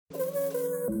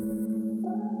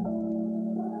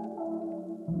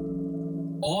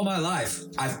All my life,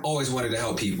 I've always wanted to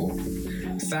help people.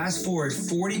 Fast forward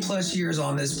 40 plus years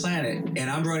on this planet,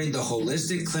 and I'm running the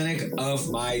holistic clinic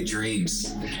of my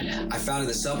dreams. I founded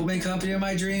the supplement company of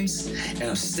my dreams, and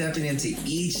I'm stepping into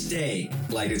each day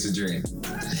like it's a dream.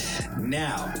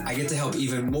 Now, I get to help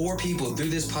even more people through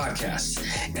this podcast,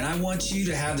 and I want you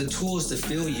to have the tools to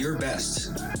feel your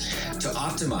best, to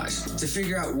optimize, to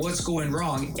figure out what's going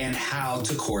wrong and how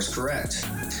to course correct.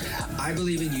 I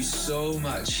believe in you so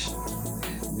much.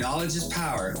 Knowledge is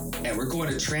power, and we're going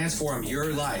to transform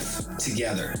your life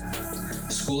together.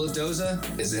 School of Doza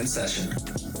is in session.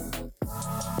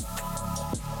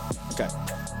 Okay.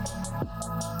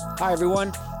 Hi,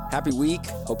 everyone. Happy week.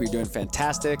 Hope you're doing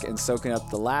fantastic and soaking up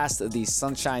the last of these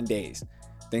sunshine days.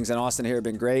 Things in Austin here have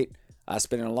been great.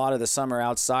 Spending a lot of the summer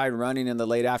outside running in the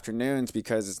late afternoons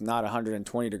because it's not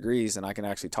 120 degrees and I can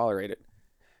actually tolerate it.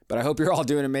 But I hope you're all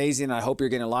doing amazing. I hope you're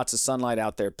getting lots of sunlight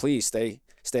out there. Please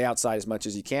stay outside as much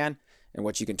as you can and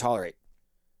what you can tolerate.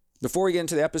 Before we get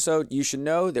into the episode, you should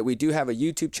know that we do have a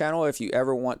YouTube channel if you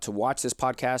ever want to watch this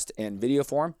podcast in video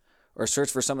form or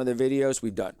search for some of the videos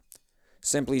we've done.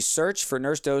 Simply search for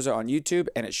Nurse Doza on YouTube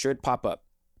and it should pop up.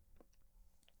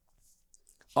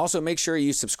 Also, make sure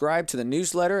you subscribe to the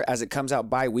newsletter as it comes out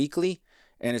bi-weekly,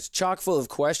 and it's chock full of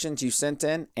questions you sent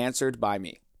in answered by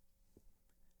me.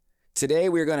 Today,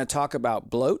 we're going to talk about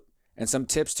bloat and some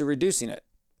tips to reducing it.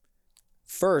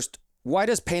 First, why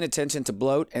does paying attention to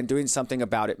bloat and doing something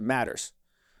about it matters?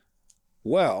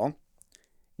 Well,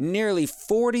 nearly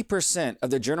 40% of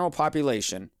the general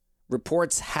population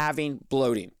reports having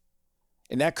bloating.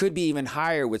 And that could be even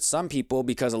higher with some people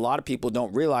because a lot of people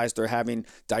don't realize they're having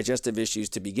digestive issues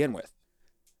to begin with.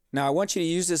 Now, I want you to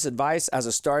use this advice as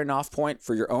a starting off point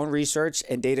for your own research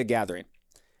and data gathering.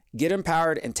 Get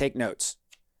empowered and take notes.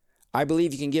 I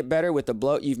believe you can get better with the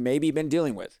bloat you've maybe been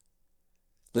dealing with.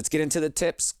 Let's get into the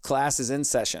tips. Class is in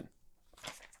session.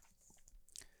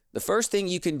 The first thing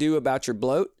you can do about your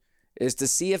bloat is to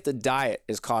see if the diet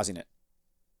is causing it.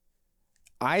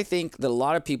 I think that a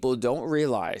lot of people don't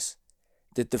realize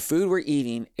that the food we're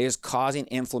eating is causing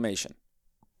inflammation.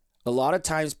 A lot of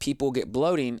times people get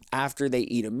bloating after they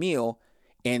eat a meal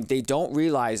and they don't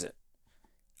realize it.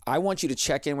 I want you to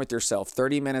check in with yourself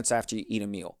 30 minutes after you eat a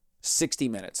meal, 60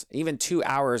 minutes, even 2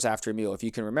 hours after a meal if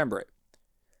you can remember it.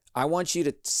 I want you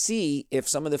to see if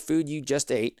some of the food you just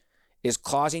ate is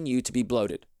causing you to be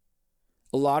bloated.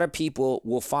 A lot of people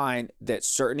will find that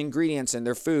certain ingredients in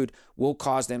their food will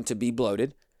cause them to be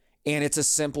bloated, and it's a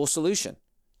simple solution.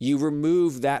 You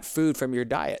remove that food from your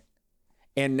diet,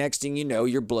 and next thing you know,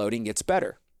 your bloating gets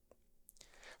better.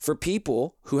 For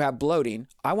people who have bloating,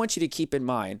 I want you to keep in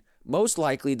mind, most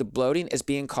likely the bloating is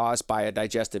being caused by a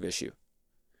digestive issue.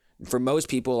 For most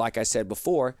people, like I said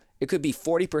before, it could be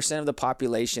 40% of the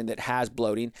population that has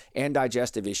bloating and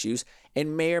digestive issues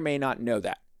and may or may not know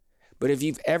that. But if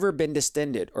you've ever been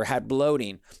distended or had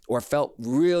bloating or felt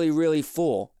really, really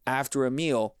full after a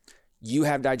meal, you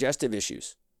have digestive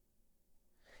issues.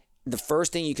 The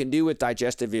first thing you can do with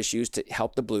digestive issues to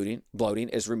help the bloating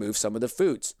is remove some of the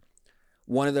foods.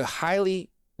 One of the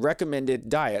highly recommended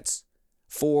diets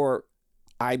for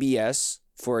IBS,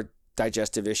 for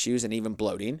digestive issues and even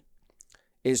bloating,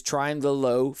 is trying the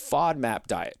low FODMAP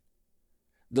diet.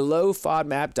 The low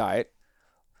FODMAP diet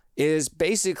is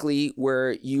basically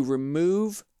where you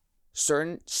remove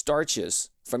certain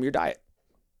starches from your diet.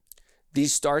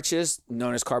 These starches,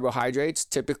 known as carbohydrates,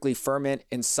 typically ferment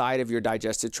inside of your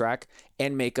digestive tract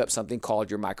and make up something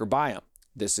called your microbiome.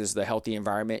 This is the healthy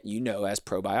environment you know as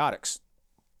probiotics.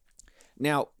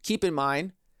 Now, keep in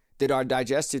mind that our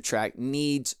digestive tract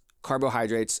needs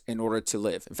carbohydrates in order to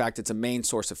live. In fact, it's a main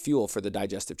source of fuel for the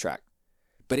digestive tract.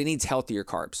 But it needs healthier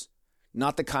carbs,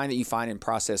 not the kind that you find in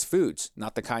processed foods,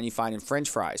 not the kind you find in French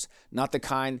fries, not the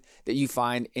kind that you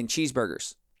find in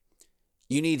cheeseburgers.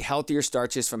 You need healthier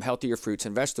starches from healthier fruits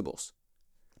and vegetables.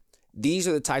 These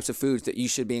are the types of foods that you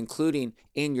should be including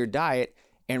in your diet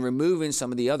and removing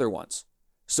some of the other ones.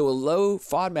 So a low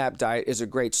FODMAP diet is a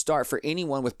great start for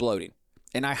anyone with bloating.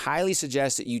 And I highly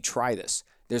suggest that you try this.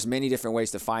 There's many different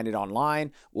ways to find it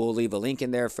online. We'll leave a link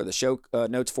in there for the show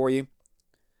notes for you.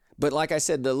 But like I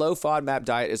said, the low FODMAP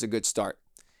diet is a good start.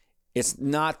 It's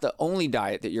not the only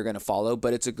diet that you're going to follow,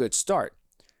 but it's a good start.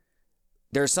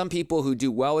 There are some people who do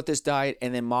well with this diet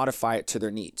and then modify it to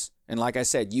their needs. And like I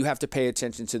said, you have to pay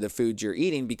attention to the foods you're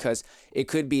eating because it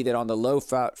could be that on the low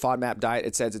FODMAP diet,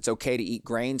 it says it's okay to eat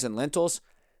grains and lentils,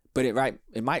 but it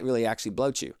might really actually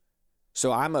bloat you.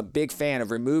 So I'm a big fan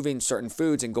of removing certain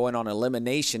foods and going on an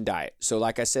elimination diet. So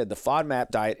like I said, the FODMAP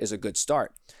diet is a good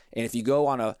start. And if you go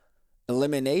on a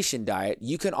elimination diet,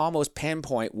 you can almost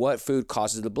pinpoint what food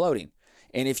causes the bloating.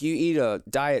 And if you eat a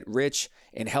diet rich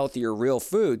in healthier, real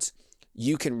foods,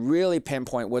 you can really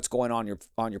pinpoint what's going on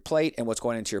your plate and what's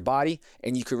going into your body,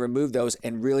 and you can remove those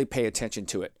and really pay attention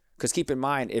to it. Because keep in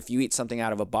mind, if you eat something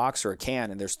out of a box or a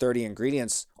can and there's 30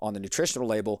 ingredients on the nutritional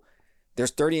label,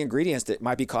 there's 30 ingredients that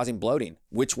might be causing bloating.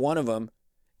 Which one of them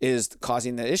is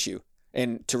causing the issue?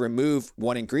 And to remove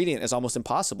one ingredient is almost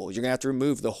impossible. You're going to have to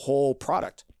remove the whole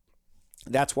product.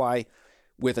 That's why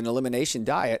with an elimination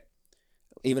diet,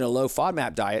 even a low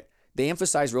FODMAP diet, they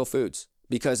emphasize real foods.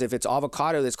 Because if it's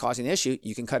avocado that's causing the issue,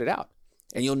 you can cut it out.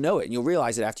 And you'll know it and you'll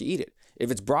realize it after you eat it. If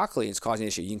it's broccoli and it's causing an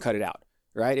issue, you can cut it out,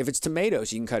 right? If it's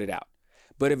tomatoes, you can cut it out.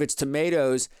 But if it's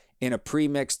tomatoes in a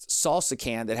pre-mixed salsa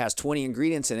can that has 20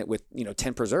 ingredients in it with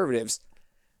 10 preservatives,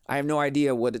 I have no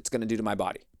idea what it's going to do to my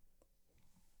body.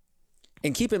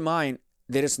 And keep in mind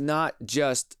that it's not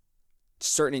just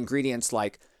certain ingredients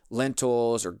like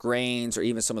lentils or grains or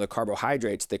even some of the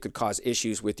carbohydrates that could cause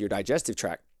issues with your digestive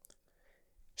tract.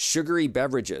 Sugary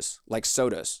beverages like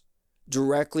sodas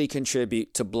directly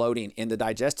contribute to bloating in the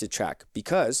digestive tract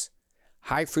because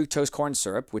high fructose corn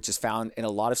syrup, which is found in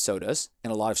a lot of sodas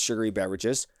and a lot of sugary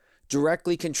beverages,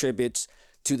 directly contributes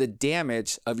to the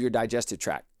damage of your digestive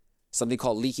tract. Something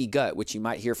called leaky gut, which you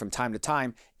might hear from time to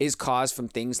time, is caused from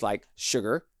things like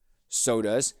sugar,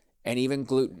 sodas, and even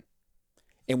gluten.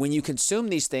 And when you consume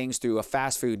these things through a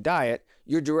fast food diet,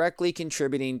 you're directly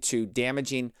contributing to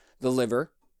damaging the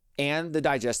liver and the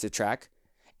digestive tract,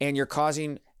 and you're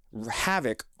causing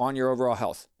havoc on your overall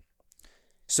health.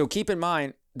 So keep in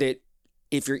mind that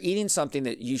if you're eating something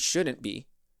that you shouldn't be,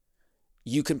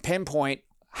 you can pinpoint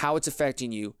how it's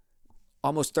affecting you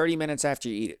almost 30 minutes after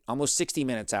you eat it, almost 60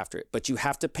 minutes after it. But you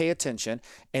have to pay attention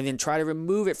and then try to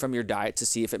remove it from your diet to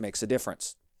see if it makes a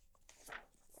difference.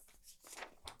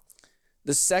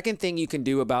 The second thing you can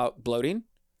do about bloating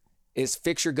is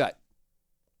fix your gut.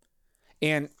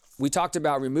 And we talked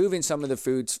about removing some of the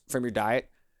foods from your diet.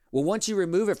 Well, once you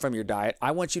remove it from your diet, I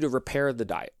want you to repair the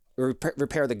diet, or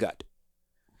repair the gut.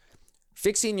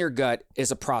 Fixing your gut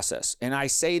is a process. And I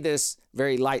say this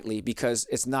very lightly because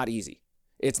it's not easy.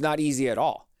 It's not easy at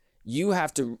all.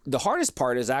 The hardest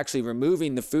part is actually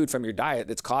removing the food from your diet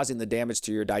that's causing the damage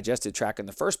to your digestive tract in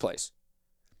the first place.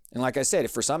 And like I said,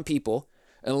 for some people,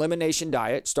 an elimination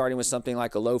diet, starting with something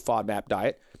like a low FODMAP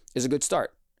diet, is a good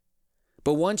start.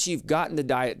 But once you've gotten the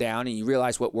diet down and you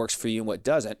realize what works for you and what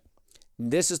doesn't,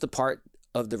 this is the part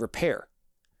of the repair.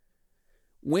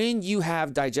 When you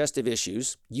have digestive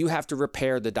issues, you have to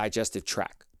repair the digestive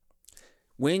tract.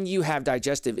 When you have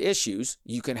digestive issues,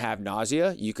 you can have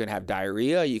nausea, you can have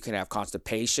diarrhea, you can have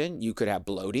constipation, you could have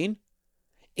bloating,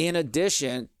 in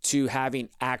addition to having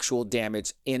actual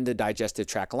damage in the digestive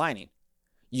tract lining.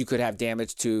 You could have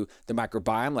damage to the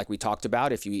microbiome, like we talked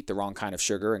about, if you eat the wrong kind of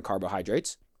sugar and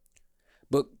carbohydrates.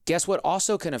 But guess what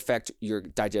also can affect your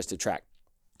digestive tract?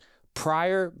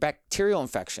 Prior bacterial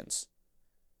infections,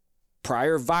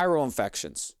 prior viral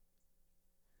infections,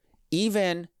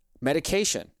 even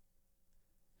medication.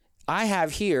 I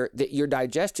have here that your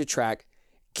digestive tract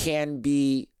can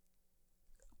be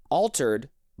altered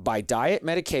by diet,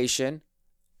 medication,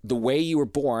 the way you were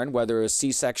born, whether it was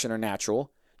C-section or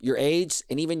natural, your age,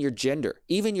 and even your gender.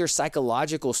 Even your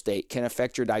psychological state can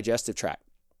affect your digestive tract.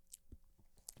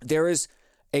 There is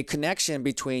a connection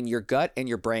between your gut and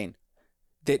your brain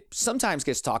that sometimes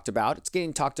gets talked about. It's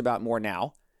getting talked about more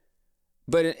now.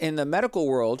 But in the medical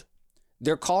world,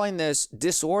 they're calling this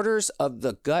disorders of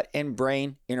the gut and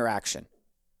brain interaction.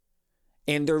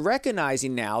 And they're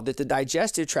recognizing now that the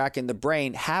digestive tract and the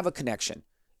brain have a connection.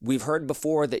 We've heard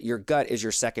before that your gut is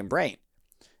your second brain.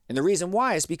 And the reason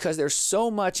why is because there's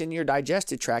so much in your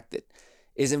digestive tract that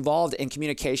is involved in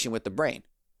communication with the brain.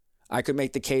 I could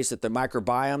make the case that the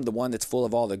microbiome, the one that's full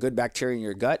of all the good bacteria in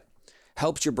your gut,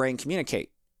 helps your brain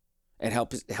communicate and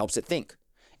helps it think.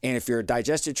 And if your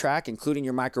digestive tract, including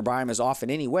your microbiome, is off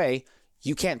in any way,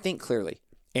 you can't think clearly.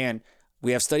 And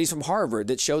we have studies from Harvard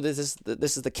that show that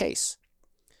this is the case.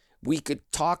 We could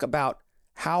talk about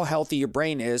how healthy your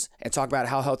brain is and talk about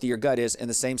how healthy your gut is in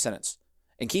the same sentence.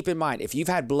 And keep in mind, if you've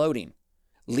had bloating,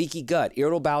 leaky gut,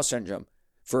 irritable bowel syndrome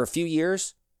for a few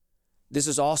years, this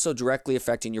is also directly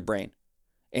affecting your brain.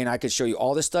 And I could show you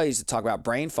all the studies that talk about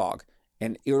brain fog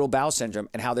and irritable bowel syndrome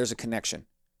and how there's a connection.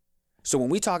 So when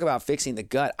we talk about fixing the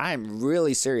gut, I am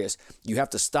really serious. You have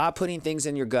to stop putting things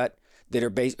in your gut that are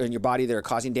based in your body that are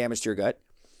causing damage to your gut.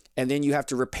 And then you have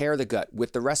to repair the gut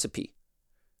with the recipe.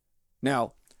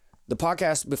 Now, the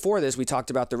podcast before this, we talked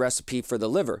about the recipe for the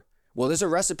liver. Well, there's a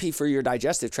recipe for your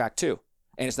digestive tract too.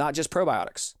 And it's not just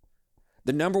probiotics.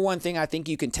 The number one thing I think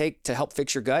you can take to help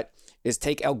fix your gut is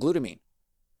take L-glutamine.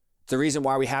 The reason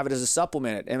why we have it as a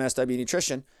supplement at MSW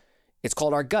Nutrition, it's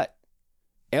called our gut.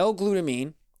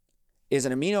 L-glutamine is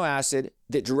an amino acid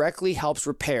that directly helps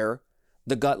repair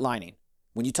the gut lining.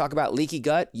 When you talk about leaky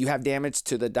gut, you have damage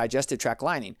to the digestive tract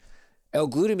lining.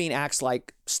 L-glutamine acts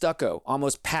like stucco,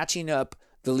 almost patching up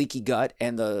the leaky gut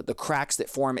and the cracks that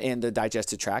form in the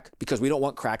digestive tract, because we don't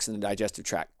want cracks in the digestive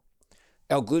tract.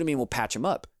 L-glutamine will patch them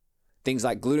up. Things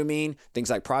like glutamine, things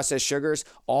like processed sugars,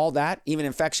 all that, even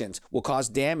infections, will cause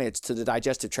damage to the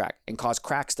digestive tract and cause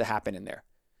cracks to happen in there.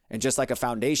 And just like a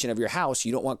foundation of your house,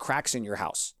 you don't want cracks in your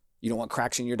house. You don't want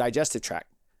cracks in your digestive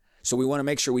tract. So we want to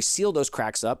make sure we seal those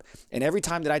cracks up. And every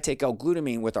time that I take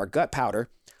L-glutamine with our gut powder,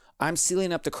 I'm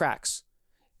sealing up the cracks.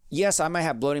 Yes, I might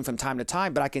have bloating from time to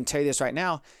time, but I can tell you this right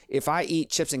now. If I eat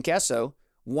chips and queso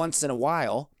once in a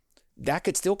while, that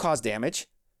could still cause damage.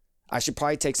 I should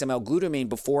probably take some L-glutamine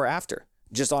before or after.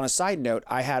 Just on a side note,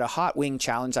 I had a hot wing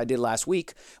challenge I did last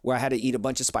week where I had to eat a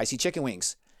bunch of spicy chicken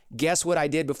wings. Guess what I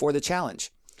did before the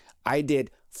challenge? I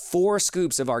did 4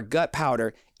 scoops of our gut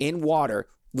powder in water,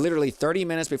 literally 30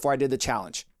 minutes before I did the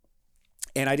challenge.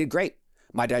 And I did great.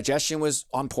 My digestion was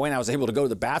on point. I was able to go to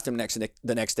the bathroom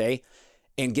the next day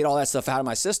and get all that stuff out of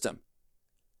my system.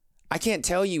 I can't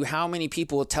tell you how many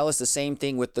people tell us the same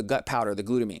thing with the gut powder, the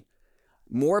glutamine.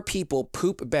 More people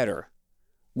poop better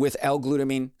with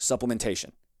L-glutamine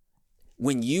supplementation.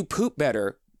 When you poop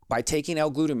better by taking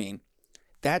L-glutamine,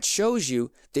 that shows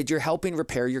you that you're helping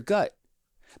repair your gut.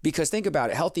 Because think about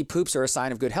it, healthy poops are a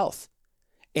sign of good health.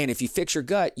 And if you fix your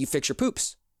gut, you fix your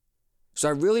poops. So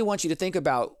I really want you to think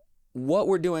about what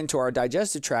we're doing to our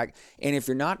digestive tract. And if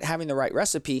you're not having the right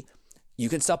recipe, you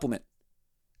can supplement.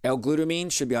 L-glutamine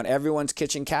should be on everyone's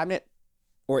kitchen cabinet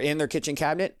or in their kitchen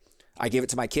cabinet. I give it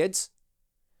to my kids.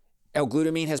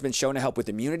 L-glutamine has been shown to help with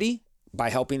immunity by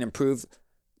helping improve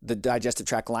the digestive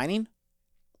tract lining.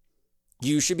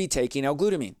 You should be taking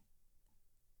L-glutamine.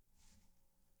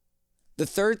 The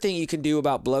third thing you can do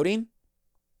about bloating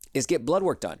is get blood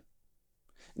work done.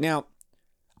 Now,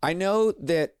 I know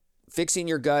that fixing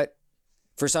your gut,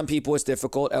 for some people, is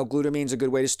difficult. L-glutamine is a good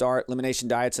way to start. Elimination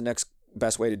diet's the next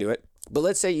best way to do it. But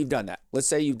let's say you've done that. Let's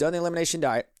say you've done the elimination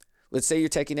diet. Let's say you're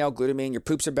taking L-glutamine, your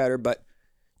poops are better, but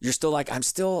you're still I'm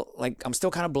still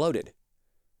kind of bloated.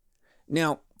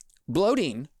 Now,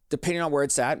 bloating, depending on where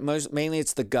it's at, mainly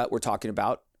it's the gut we're talking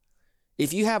about.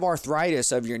 If you have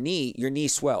arthritis of your knee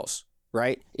swells,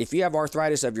 right? If you have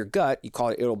arthritis of your gut, you call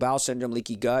it irritable bowel syndrome,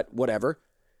 leaky gut, whatever,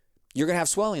 you're going to have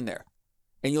swelling there.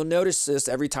 And you'll notice this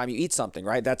every time you eat something,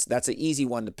 right? That's an easy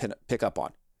one to pick up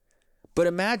on. But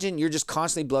imagine you're just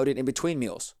constantly bloated in between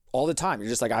meals all the time. You're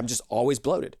just I'm just always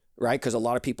bloated, right? Because a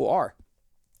lot of people are.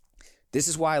 This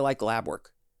is why I like lab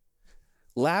work.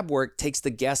 Lab work takes the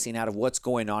guessing out of what's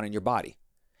going on in your body.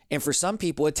 And for some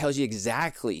people, it tells you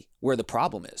exactly where the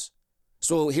problem is.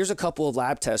 So here's a couple of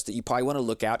lab tests that you probably want to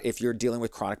look at if you're dealing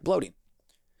with chronic bloating.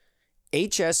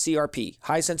 HSCRP,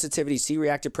 high sensitivity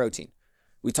C-reactive protein.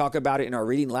 We talk about it in our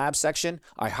reading lab section.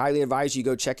 I highly advise you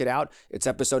go check it out. It's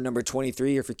episode number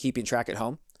 23 if you're keeping track at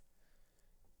home.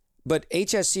 But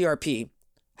HSCRP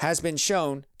has been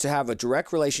shown to have a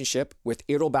direct relationship with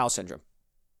irritable bowel syndrome.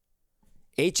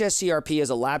 HSCRP is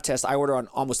a lab test I order on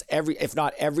almost every, if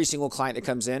not every single client that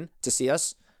comes in to see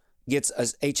us gets a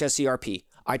HSCRP.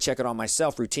 I check it on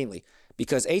myself routinely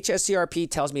because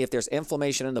HSCRP tells me if there's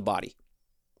inflammation in the body.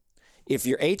 If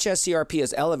your HSCRP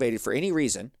is elevated for any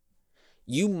reason,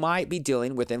 you might be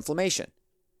dealing with inflammation.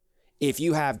 If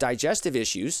you have digestive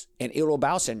issues and irritable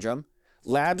bowel syndrome,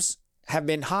 labs have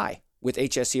been high with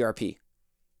HSCRP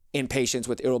in patients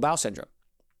with irritable bowel syndrome.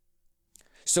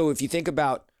 So if you think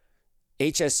about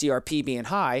HSCRP being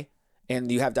high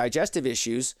and you have digestive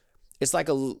issues, it's like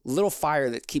a little fire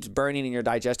that keeps burning in your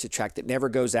digestive tract that never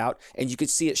goes out, and you could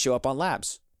see it show up on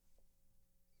labs.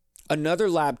 Another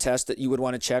lab test that you would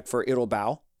want to check for irritable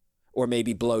bowel or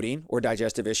maybe bloating or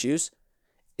digestive issues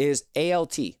is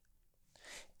ALT.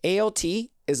 ALT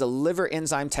is a liver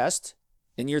enzyme test.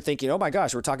 And you're thinking, oh my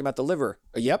gosh, we're talking about the liver.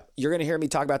 Yep, you're going to hear me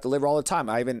talk about the liver all the time.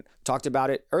 I even talked about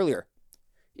it earlier.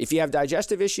 If you have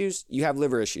digestive issues, you have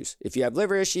liver issues. If you have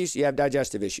liver issues, you have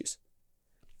digestive issues.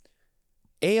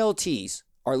 ALTs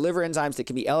are liver enzymes that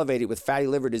can be elevated with fatty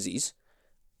liver disease,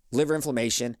 liver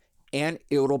inflammation, and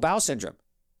irritable bowel syndrome.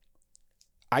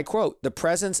 I quote, the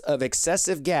presence of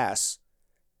excessive gas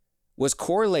was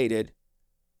correlated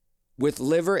with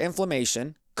liver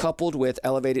inflammation coupled with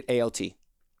elevated ALT.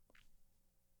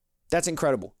 That's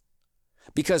incredible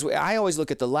because I always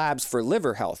look at the labs for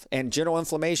liver health and general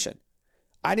inflammation.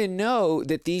 I didn't know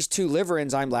that these two liver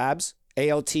enzyme labs,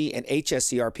 ALT and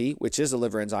HSCRP, which is a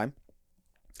liver enzyme,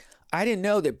 I didn't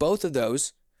know that both of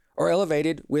those are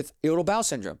elevated with irritable bowel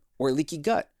syndrome or leaky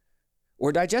gut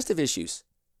or digestive issues.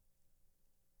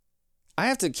 I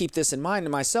have to keep this in mind to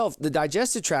myself. The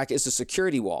digestive tract is a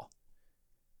security wall.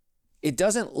 It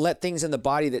doesn't let things in the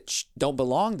body that don't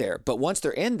belong there. But once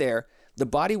they're in there, the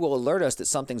body will alert us that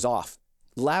something's off.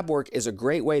 Lab work is a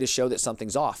great way to show that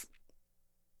something's off.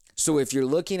 So if you're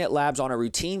looking at labs on a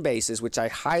routine basis, which I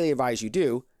highly advise you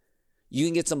do, you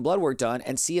can get some blood work done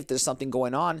and see if there's something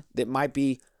going on that might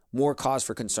be more cause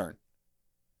for concern,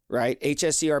 right?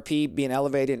 HSCRP being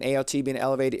elevated and ALT being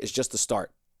elevated is just the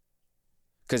start.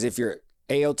 Because if your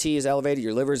ALT is elevated,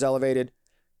 your liver is elevated,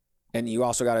 and you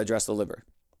also got to address the liver.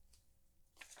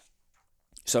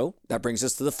 So that brings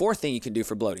us to the fourth thing you can do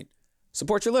for bloating.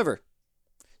 Support your liver.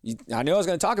 I knew I was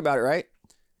going to talk about it, right?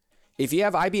 If you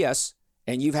have IBS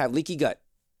and you've had leaky gut,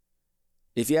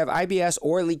 if you have IBS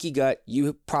or leaky gut,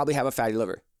 you probably have a fatty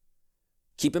liver.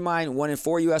 Keep in mind, 1 in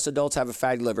 4 U.S. adults have a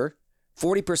fatty liver.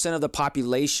 40% of the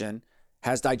population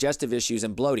has digestive issues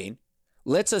and bloating.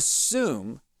 Let's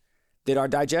assume that our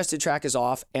digestive tract is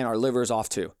off and our liver is off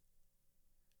too.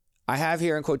 I have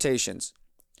here in quotations,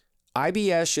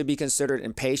 IBS should be considered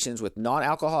in patients with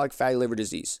non-alcoholic fatty liver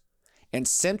disease and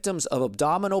symptoms of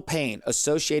abdominal pain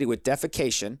associated with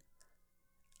defecation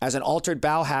as an altered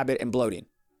bowel habit and bloating.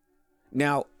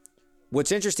 Now,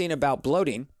 what's interesting about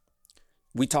bloating,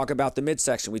 we talk about the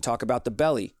midsection, we talk about the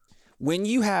belly. When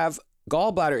you have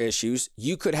gallbladder issues,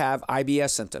 you could have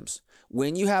IBS symptoms.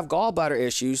 When you have gallbladder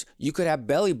issues, you could have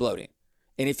belly bloating.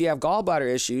 And if you have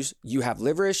gallbladder issues, you have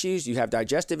liver issues, you have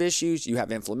digestive issues, you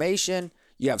have inflammation,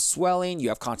 you have swelling, you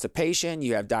have constipation,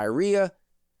 you have diarrhea.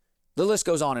 The list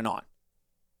goes on and on.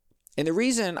 And the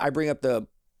reason I bring up the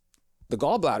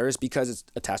gallbladder is because it's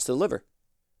attached to the liver.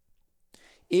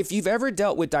 If you've ever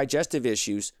dealt with digestive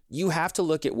issues, you have to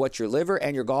look at what your liver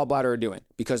and your gallbladder are doing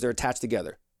because they're attached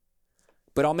together.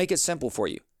 But I'll make it simple for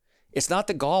you. It's not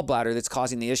the gallbladder that's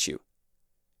causing the issue.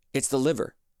 It's the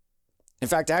liver. In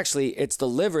fact, actually, it's the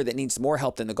liver that needs more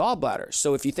help than the gallbladder.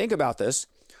 So if you think about this,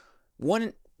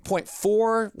 1.4,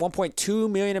 1.2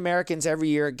 million Americans every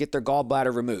year get their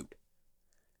gallbladder removed.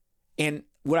 And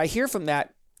what I hear from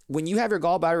that, when you have your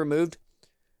gallbladder removed,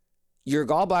 your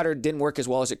gallbladder didn't work as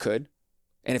well as it could.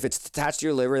 And if it's attached to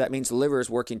your liver, that means the liver is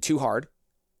working too hard.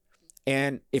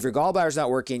 And if your gallbladder is not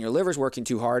working, your liver is working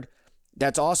too hard,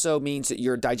 that also means that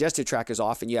your digestive tract is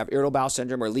off and you have irritable bowel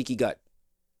syndrome or leaky gut.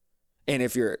 And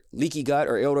if your leaky gut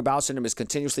or irritable bowel syndrome is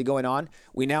continuously going on,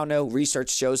 we now know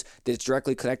research shows that it's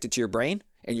directly connected to your brain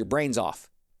and your brain's off.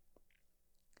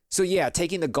 So yeah,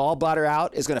 taking the gallbladder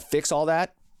out is going to fix all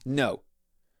that? No.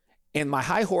 And my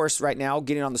high horse right now,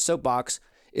 getting on the soapbox,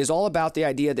 is all about the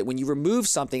idea that when you remove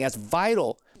something as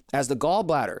vital as the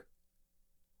gallbladder,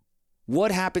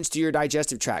 what happens to your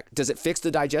digestive tract? Does it fix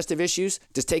the digestive issues?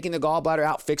 Does taking the gallbladder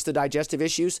out fix the digestive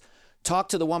issues? Talk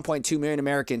to the 1.2 million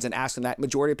Americans and ask them that.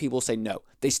 Majority of people say no.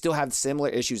 They still have similar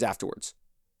issues afterwards.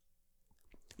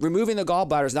 Removing the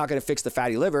gallbladder is not going to fix the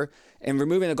fatty liver, and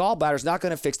removing the gallbladder is not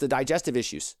going to fix the digestive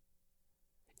issues.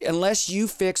 Unless you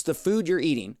fix the food you're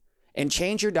eating and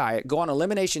change your diet, go on an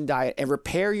elimination diet and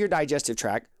repair your digestive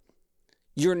tract,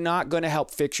 you're not going to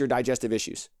help fix your digestive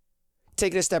issues.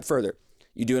 Take it a step further.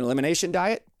 You do an elimination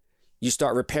diet, you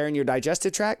start repairing your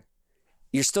digestive tract,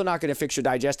 you're still not going to fix your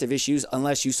digestive issues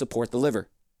unless you support the liver.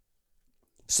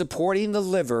 Supporting the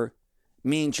liver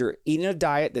means you're eating a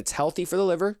diet that's healthy for the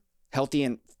liver,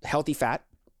 healthy fat,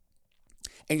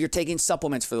 and you're taking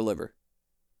supplements for the liver.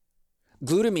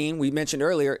 Glutamine, we mentioned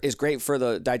earlier, is great for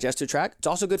the digestive tract. It's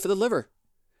also good for the liver.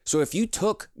 So if you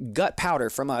took gut powder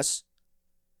from us,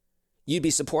 you'd be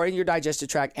supporting your digestive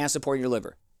tract and supporting your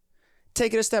liver.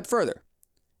 Take it a step further.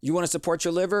 You want to support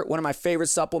your liver? One of my favorite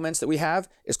supplements that we have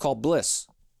is called Bliss.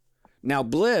 Now,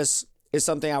 Bliss is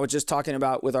something I was just talking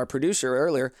about with our producer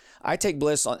earlier. I take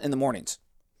Bliss in the mornings.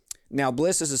 Now,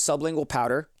 Bliss is a sublingual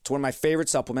powder. It's one of my favorite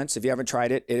supplements. If you haven't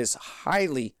tried it, it is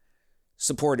highly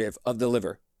supportive of the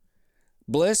liver.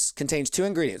 Bliss contains 2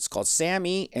 ingredients called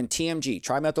SAMe and TMG,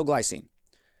 trimethylglycine.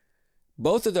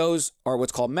 Both of those are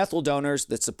what's called methyl donors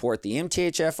that support the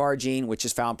MTHFR gene, which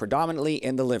is found predominantly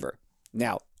in the liver.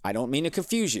 Now, I don't mean to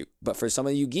confuse you, but for some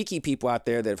of you geeky people out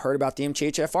there that have heard about the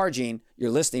MTHFR gene,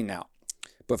 you're listening now.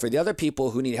 But for the other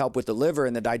people who need help with the liver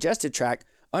and the digestive tract,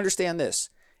 understand this.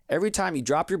 Every time you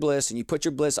drop your Bliss and you put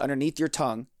your Bliss underneath your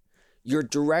tongue, you're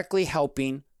directly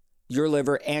helping your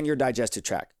liver and your digestive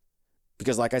tract.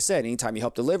 Because like I said, anytime you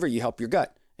help the liver, you help your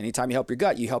gut. Anytime you help your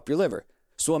gut, you help your liver.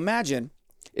 So imagine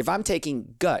if I'm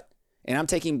taking gut and I'm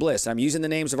taking Bliss, and I'm using the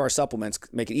names of our supplements,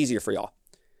 make it easier for y'all.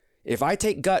 If I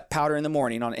take gut powder in the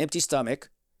morning on an empty stomach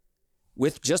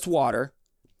with just water,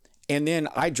 and then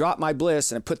I drop my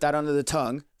Bliss and I put that under the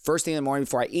tongue first thing in the morning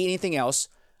before I eat anything else,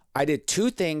 I did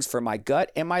 2 things for my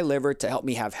gut and my liver to help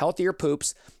me have healthier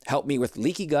poops, help me with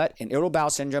leaky gut and irritable bowel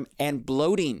syndrome and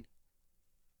bloating.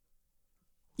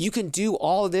 You can do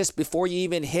all of this before you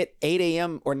even hit 8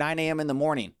 a.m. or 9 a.m. in the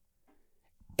morning,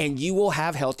 and you will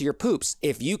have healthier poops.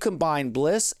 If you combine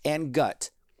bliss and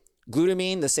gut,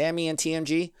 glutamine, the SAMe and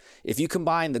TMG, if you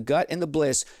combine the gut and the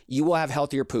bliss, you will have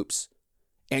healthier poops,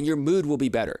 and your mood will be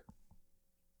better.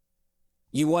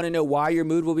 You want to know why your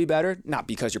mood will be better? Not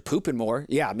because you're pooping more.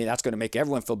 Yeah, I mean, that's going to make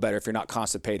everyone feel better if you're not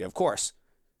constipated, of course.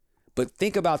 But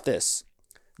think about this.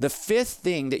 The 5th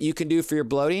thing that you can do for your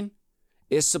bloating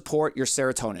is support your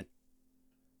serotonin.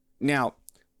 Now,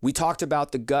 we talked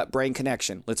about the gut-brain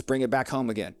connection. Let's bring it back home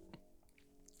again.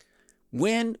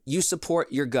 When you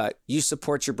support your gut, you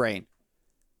support your brain.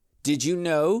 Did you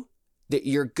know that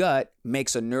your gut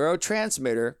makes a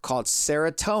neurotransmitter called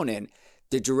serotonin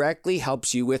that directly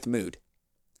helps you with mood?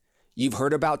 You've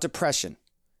heard about depression.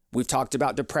 We've talked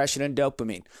about depression and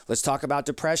dopamine. Let's talk about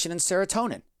depression and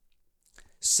serotonin.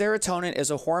 Serotonin is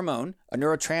a hormone, a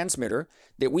neurotransmitter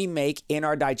that we make in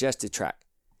our digestive tract.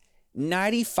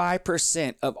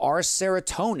 95% of our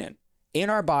serotonin in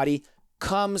our body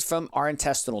comes from our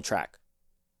intestinal tract.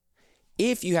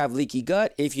 If you have leaky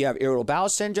gut, if you have irritable bowel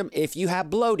syndrome, if you have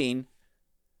bloating,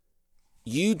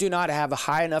 you do not have a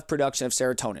high enough production of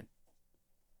serotonin.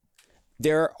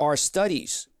 There are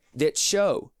studies that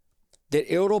show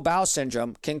that irritable bowel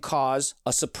syndrome can cause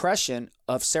a suppression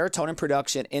of serotonin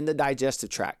production in the digestive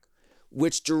tract,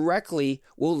 which directly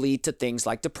will lead to things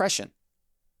like depression.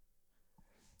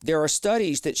 There are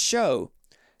studies that show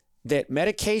that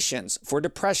medications for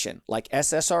depression, like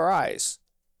SSRIs,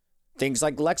 things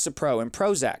like Lexapro and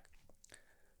Prozac,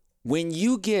 when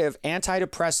you give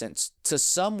antidepressants to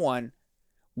someone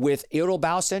with irritable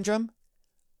bowel syndrome,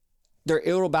 their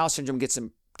irritable bowel syndrome gets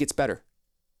better.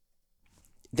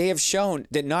 They have shown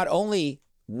that not only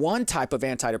one type of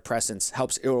antidepressants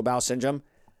helps irritable bowel syndrome,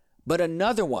 but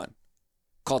another one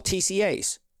called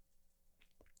TCAs.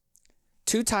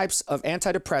 2 types of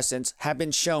antidepressants have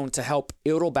been shown to help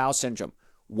irritable bowel syndrome.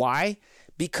 Why?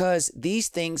 Because these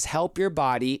things help your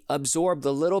body absorb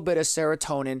the little bit of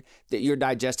serotonin that your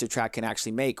digestive tract can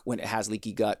actually make when it has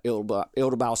leaky gut,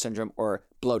 irritable bowel syndrome, or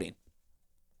bloating.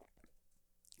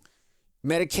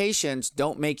 Medications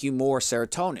don't make you more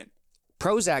serotonin.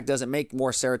 Prozac doesn't make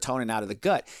more serotonin out of the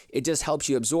gut. It just helps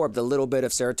you absorb the little bit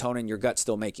of serotonin your gut's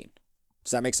still making. Does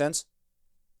that make sense?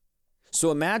 So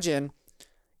imagine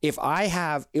if I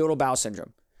have irritable bowel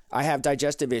syndrome, I have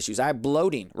digestive issues, I have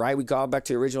bloating, right? We go back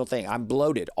to the original thing. I'm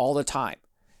bloated all the time.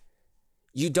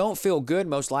 You don't feel good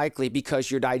most likely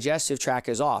because your digestive tract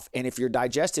is off. And if your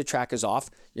digestive tract is off,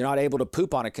 you're not able to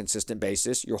poop on a consistent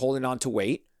basis. You're holding on to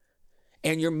weight.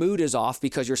 And your mood is off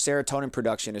because your serotonin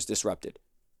production is disrupted.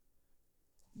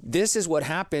 This is what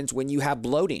happens when you have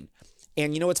bloating.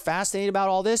 And you know what's fascinating about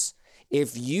all this?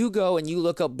 If you go and you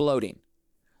look up bloating,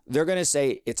 they're going to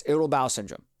say it's irritable bowel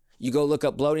syndrome. You go look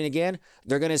up bloating again,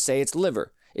 they're going to say it's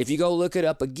liver. If you go look it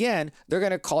up again, they're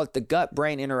going to call it the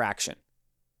gut-brain interaction.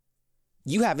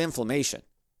 You have inflammation.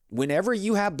 Whenever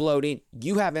you have bloating,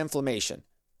 you have inflammation.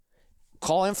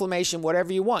 Call inflammation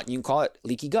whatever you want. You can call it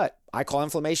leaky gut. I call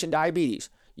inflammation diabetes.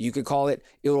 You could call it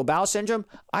irritable bowel syndrome.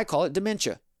 I call it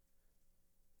dementia.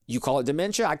 You call it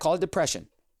dementia, I call it depression.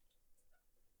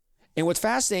 And what's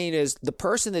fascinating is the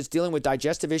person that's dealing with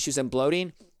digestive issues and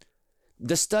bloating,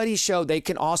 the studies show they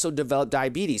can also develop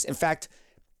diabetes. In fact,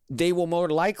 they will more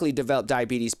likely develop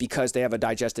diabetes because they have a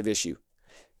digestive issue.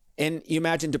 And you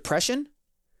imagine depression?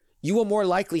 You will more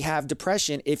likely have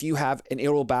depression if you have an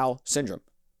irritable bowel syndrome.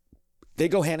 They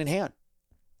go hand in hand.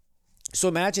 So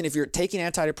imagine if you're taking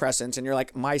antidepressants and you're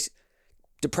like, my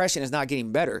depression is not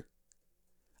getting better.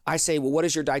 I say, well, what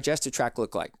does your digestive tract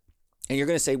look like? And you're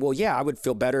going to say, well, yeah, I would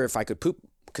feel better if I could poop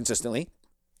consistently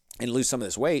and lose some of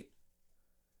this weight.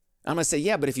 I'm going to say,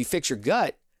 yeah, but if you fix your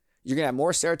gut, you're going to have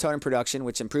more serotonin production,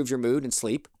 which improves your mood and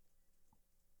sleep.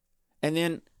 And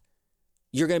then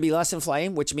you're going to be less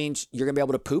inflamed, which means you're going to be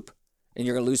able to poop and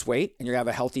you're going to lose weight and you're going to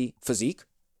have a healthy physique.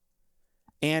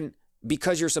 And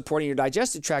because you're supporting your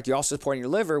digestive tract, you're also supporting your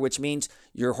liver, which means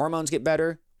your hormones get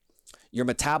better, your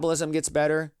metabolism gets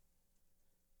better.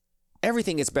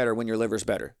 Everything gets better when your liver's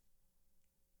better.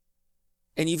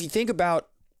 And if you think about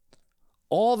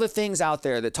all the things out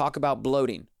there that talk about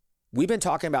bloating, we've been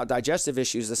talking about digestive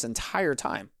issues this entire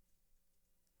time.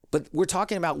 But we're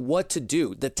talking about what to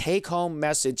do. The take-home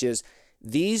message is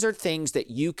these are things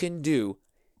that you can do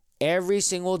every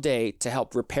single day to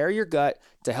help repair your gut,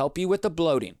 to help you with the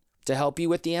bloating, to help you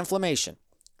with the inflammation.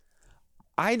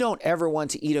 I don't ever want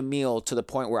to eat a meal to the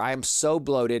point where I am so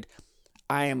bloated,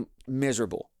 I am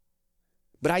miserable.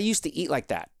 But I used to eat like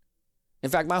that. In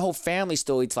fact, my whole family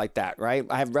still eats like that, right?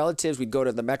 I have relatives, we'd go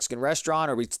to the Mexican restaurant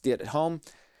or we'd sit at home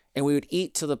and we would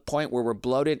eat to the point where we're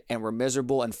bloated and we're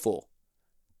miserable and full.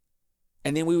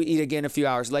 And then we would eat again a few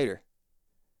hours later.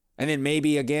 And then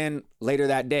maybe again later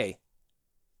that day.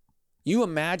 You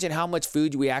imagine how much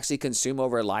food we actually consume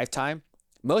over a lifetime?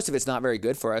 Most of it's not very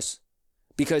good for us.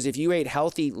 Because if you ate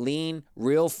healthy, lean,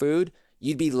 real food,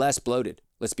 you'd be less bloated.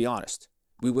 Let's be honest.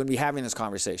 We wouldn't be having this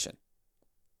conversation.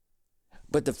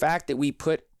 But the fact that we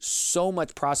put so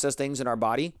much processed things in our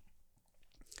body,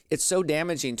 it's so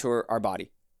damaging to our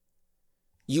body.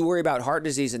 You worry about heart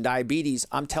disease and diabetes.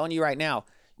 I'm telling you right now,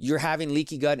 you're having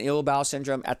leaky gut and irritable bowel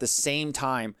syndrome at the same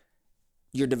time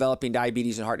you're developing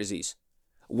diabetes and heart disease.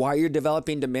 While you're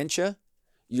developing dementia,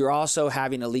 you're also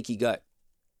having a leaky gut.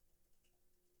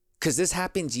 Because this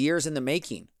happens years in the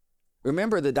making.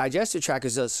 Remember, the digestive tract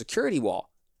is a security wall.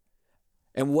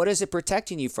 And what is it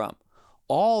protecting you from?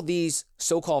 All these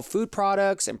so-called food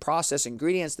products and processed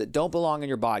ingredients that don't belong in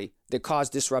your body that cause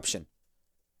disruption.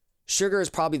 Sugar is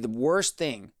probably the worst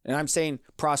thing, and I'm saying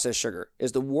processed sugar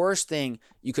is the worst thing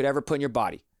you could ever put in your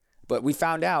body. But we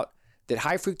found out that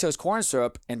high fructose corn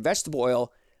syrup and vegetable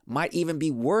oil might even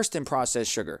be worse than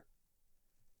processed sugar.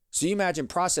 So you imagine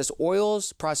processed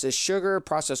oils, processed sugar,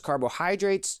 processed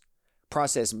carbohydrates,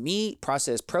 processed meat,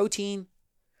 processed protein.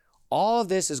 All of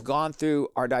this has gone through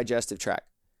our digestive tract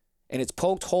and it's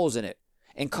poked holes in it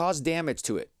and caused damage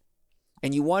to it.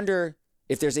 And you wonder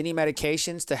if there's any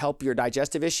medications to help your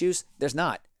digestive issues. There's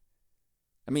not.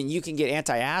 I mean, you can get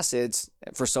antacids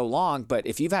for so long, but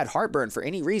if you've had heartburn for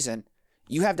any reason,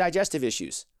 you have digestive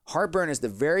issues. Heartburn is the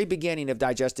very beginning of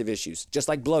digestive issues, just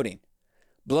like bloating.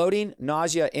 Bloating,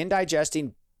 nausea,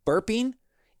 indigesting, burping,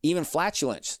 even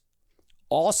flatulence.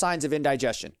 All signs of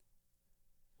indigestion.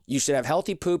 You should have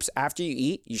healthy poops after you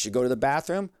eat. You should go to the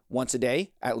bathroom once a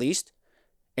day at least.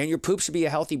 And your poop should be a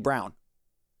healthy brown.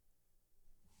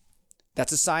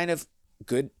 That's a sign of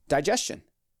good digestion.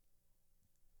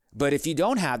 But if you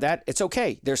don't have that, it's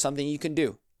okay. There's something you can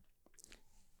do.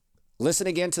 Listen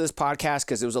again to this podcast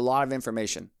because it was a lot of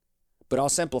information. But I'll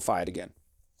simplify it again.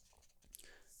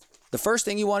 The first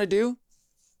thing you want to do,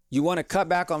 you want to cut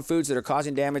back on foods that are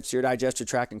causing damage to your digestive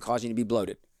tract and causing you to be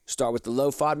bloated. Start with the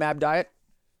low FODMAP diet,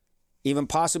 even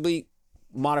possibly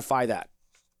modify that.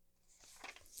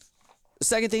 The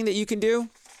second thing that you can do,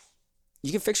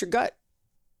 you can fix your gut,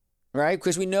 right?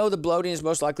 Because we know the bloating is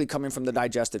most likely coming from the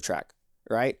digestive tract,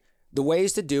 right? The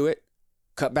ways to do it,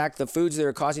 cut back the foods that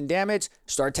are causing damage,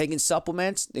 start taking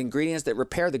supplements, the ingredients that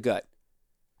repair the gut.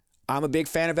 I'm a big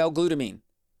fan of L-glutamine.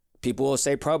 People will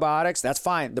say probiotics. That's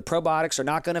fine. The probiotics are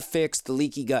not going to fix the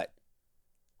leaky gut.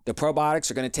 The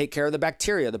probiotics are going to take care of the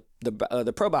bacteria, the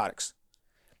probiotics.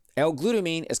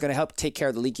 L-glutamine is going to help take care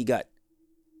of the leaky gut.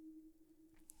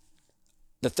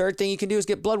 The third thing you can do is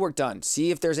get blood work done.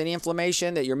 See if there's any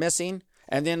inflammation that you're missing.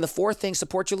 And then the fourth thing,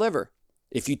 support your liver.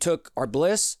 If you took our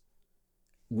Bliss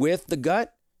with the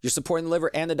gut, you're supporting the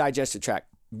liver and the digestive tract.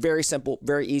 Very simple,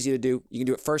 very easy to do. You can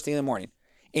do it first thing in the morning.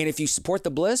 And if you support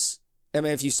the Bliss,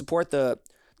 if you support the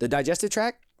digestive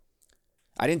tract,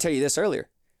 I didn't tell you this earlier,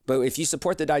 but if you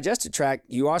support the digestive tract,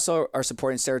 you also are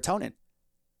supporting serotonin,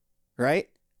 right?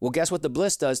 Well, guess what the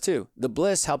Bliss does too? The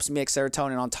Bliss helps make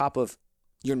serotonin on top of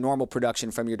your normal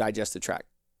production from your digestive tract.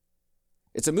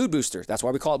 It's a mood booster. That's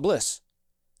why we call it Bliss.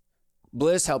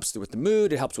 Bliss helps with the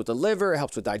mood. It helps with the liver. It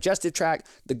helps with digestive tract.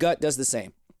 The gut does the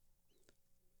same.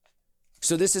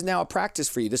 So this is now a practice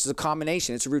for you. This is a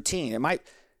combination. It's a routine. It might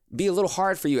be a little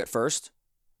hard for you at first.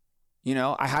 You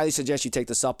know, I highly suggest you take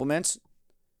the supplements.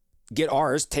 Get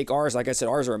ours. Take ours. Like I said,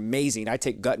 ours are amazing. I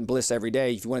take Gut and Bliss every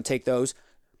day. If you want to take those,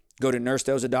 go to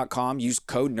nursedoza.com. Use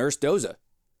code NurseDoza.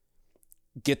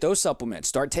 Get those supplements.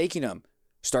 Start taking them.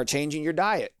 Start changing your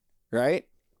diet, right?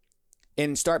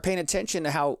 And start paying attention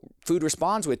to how food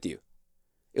responds with you.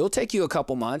 It'll take you a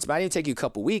couple months. Might even take you a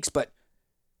couple weeks, but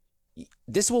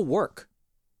this will work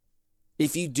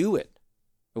if you do it,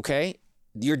 okay?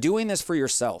 You're doing this for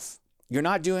yourself. You're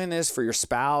not doing this for your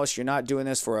spouse. You're not doing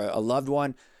this for a loved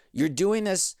one. You're doing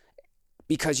this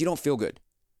because you don't feel good.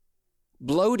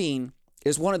 Bloating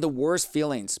is one of the worst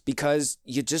feelings because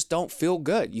you just don't feel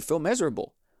good. You feel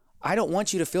miserable. I don't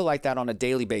want you to feel like that on a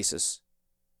daily basis.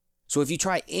 So if you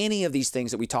try any of these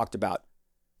things that we talked about,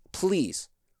 please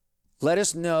let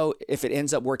us know if it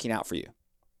ends up working out for you.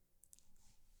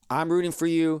 I'm rooting for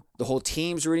you. The whole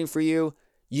team's rooting for you.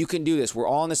 You can do this. We're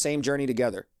all on the same journey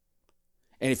together.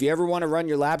 And if you ever want to run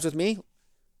your labs with me,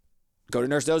 go to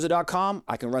nursedoza.com.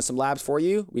 I can run some labs for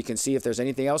you. We can see if there's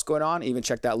anything else going on, even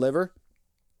check that liver.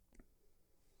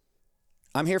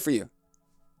 I'm here for you.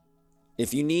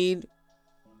 If you need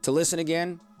to listen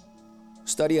again,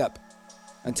 study up.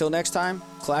 Until next time,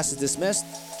 class is dismissed.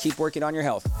 Keep working on your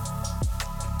health.